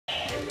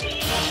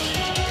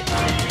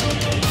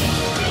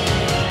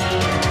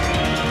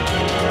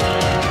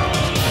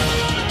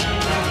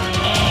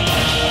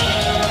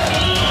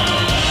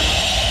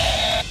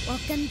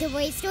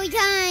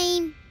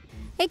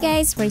Hey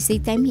guys,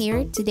 RaceToyTime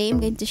here. Today I'm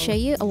going to show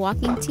you a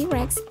walking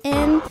T-Rex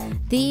and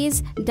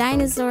these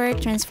dinosaur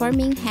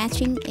transforming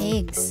hatching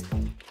eggs.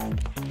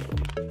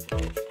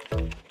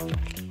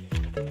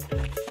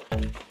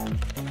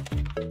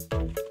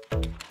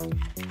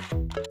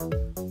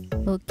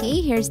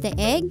 Okay, here's the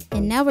egg,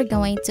 and now we're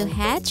going to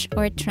hatch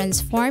or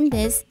transform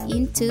this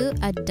into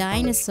a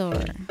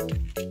dinosaur.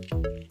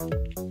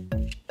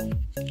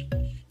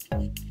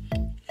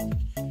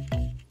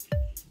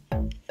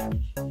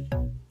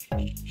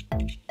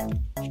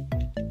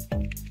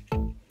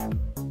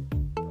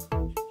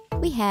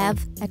 We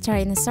have a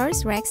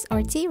Tyrannosaurus Rex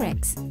or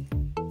T-Rex.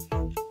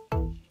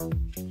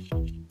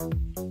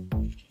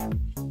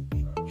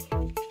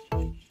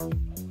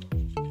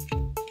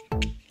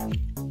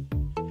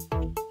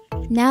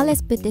 Now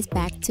let's put this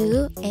back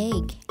to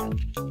egg.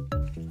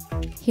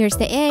 Here's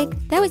the egg.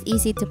 That was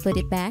easy to put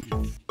it back.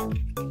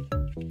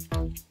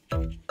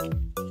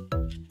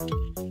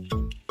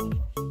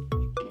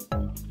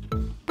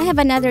 I have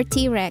another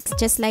T-Rex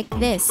just like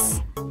this,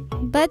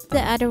 but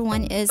the other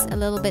one is a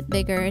little bit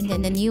bigger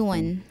than the new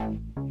one.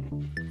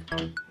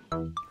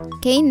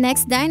 Okay,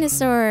 next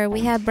dinosaur,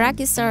 we have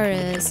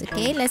brachiosaurus.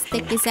 Okay, let's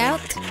take this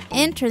out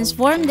and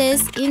transform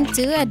this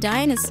into a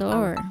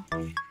dinosaur.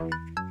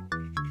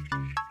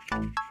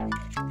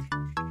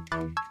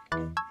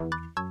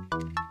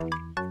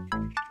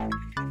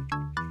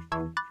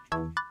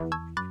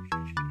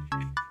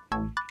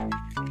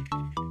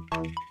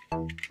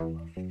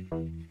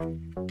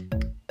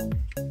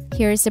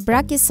 Here's a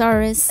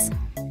brachiosaurus.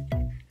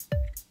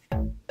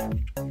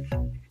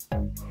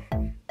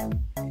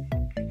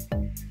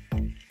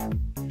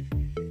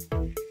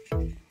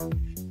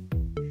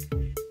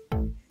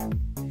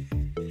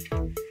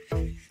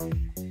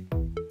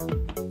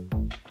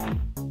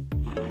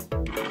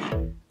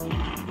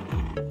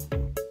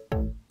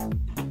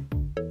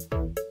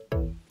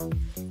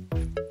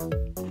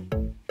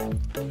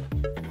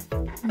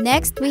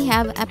 Next, we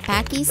have a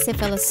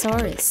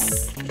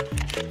pachycephalosaurus.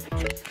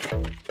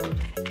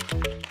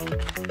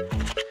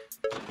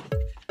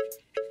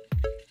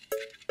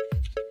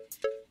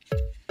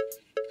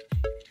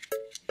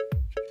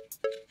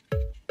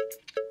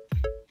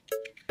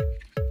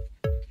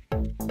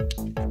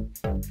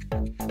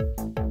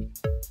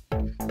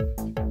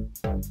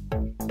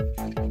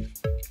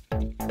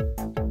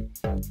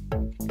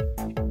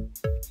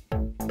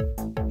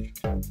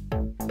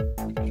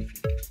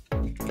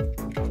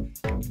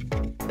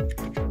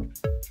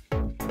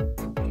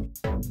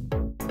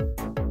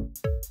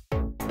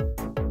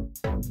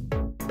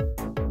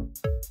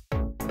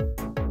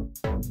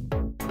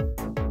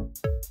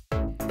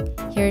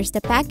 Here's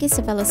the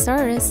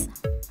pachycephalosaurus.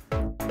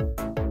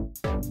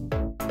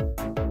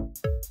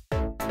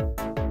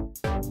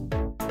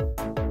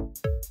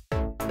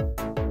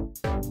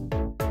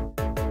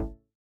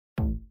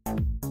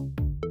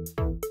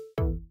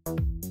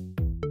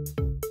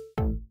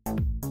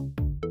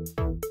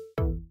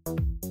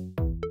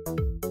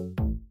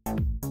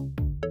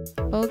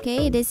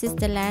 Okay, this is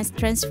the last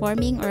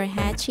transforming or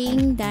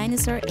hatching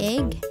dinosaur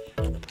egg.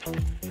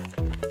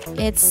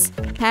 It's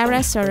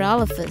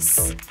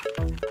parasaurolophus.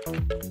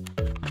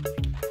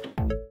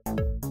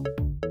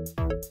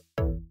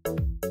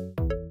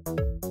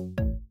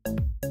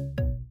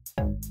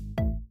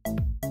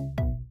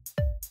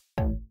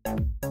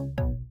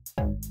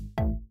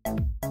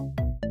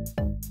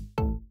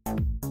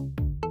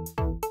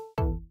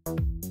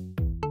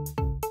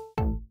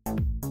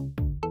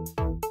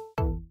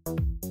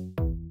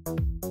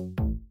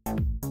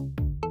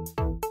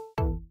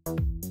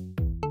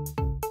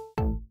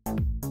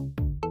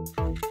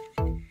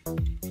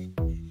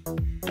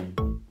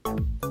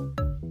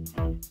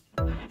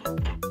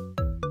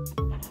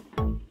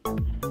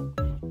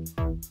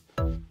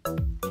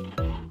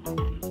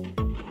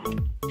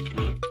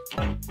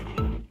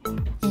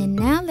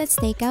 Now let's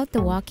take out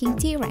the walking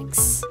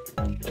T-Rex.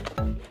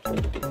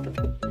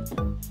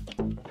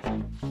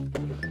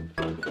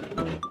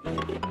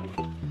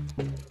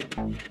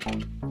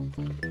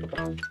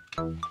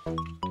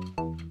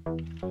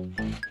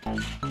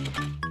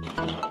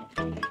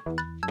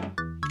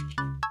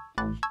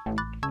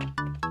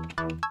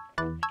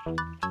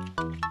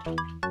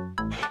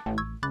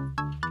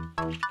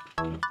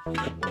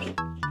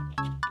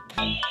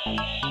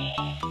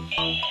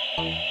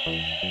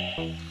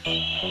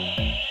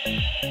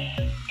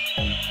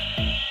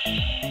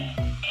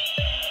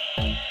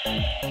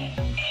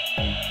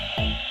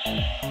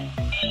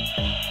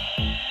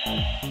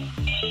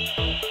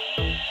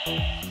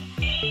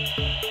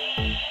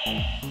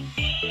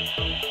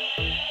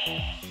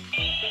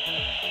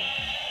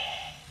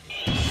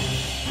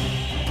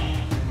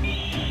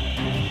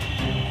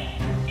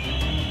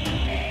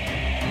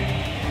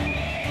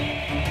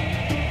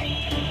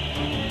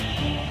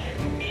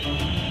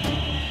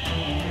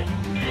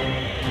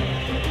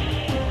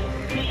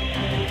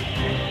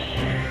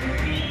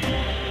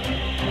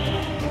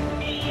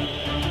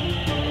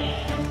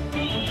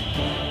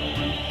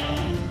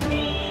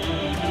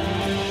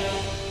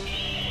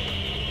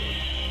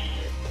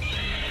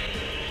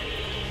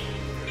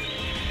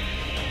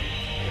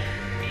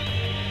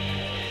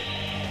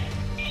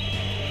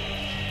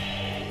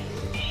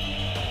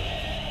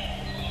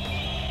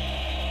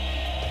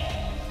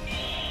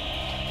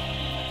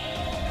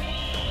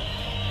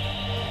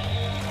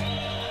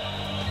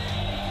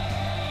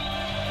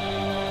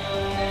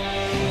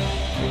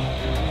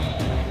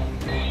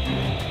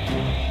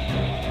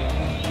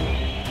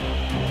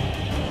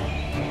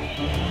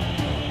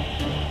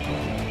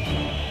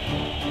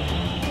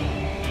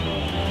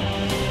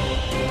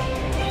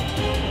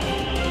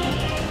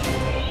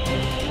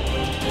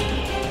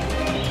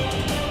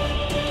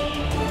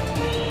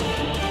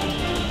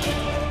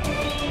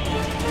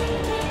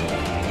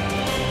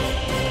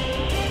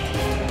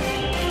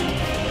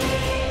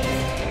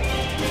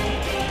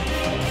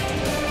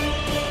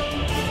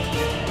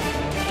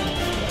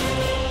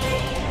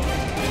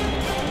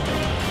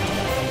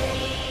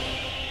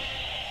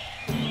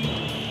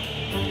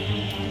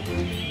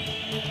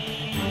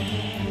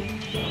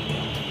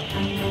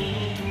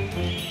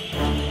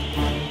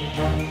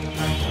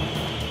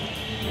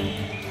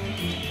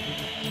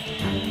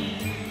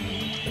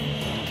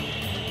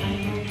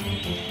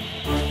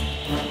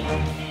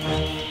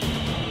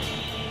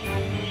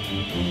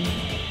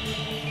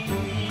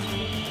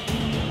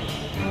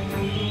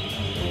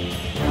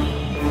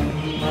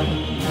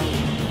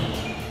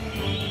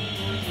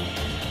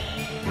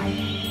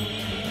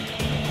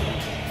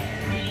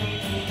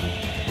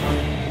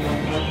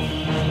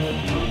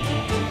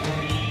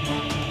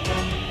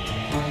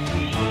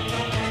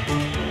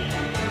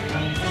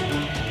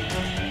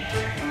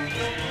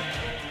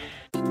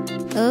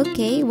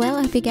 Okay, well,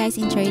 I hope you guys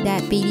enjoyed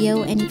that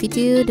video, and if you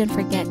do, don't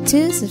forget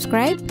to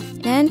subscribe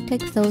and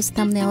click those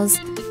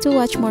thumbnails to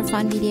watch more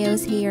fun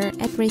videos here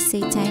at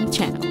RaceToyTime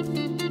channel.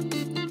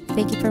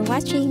 Thank you for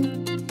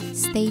watching.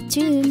 Stay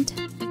tuned.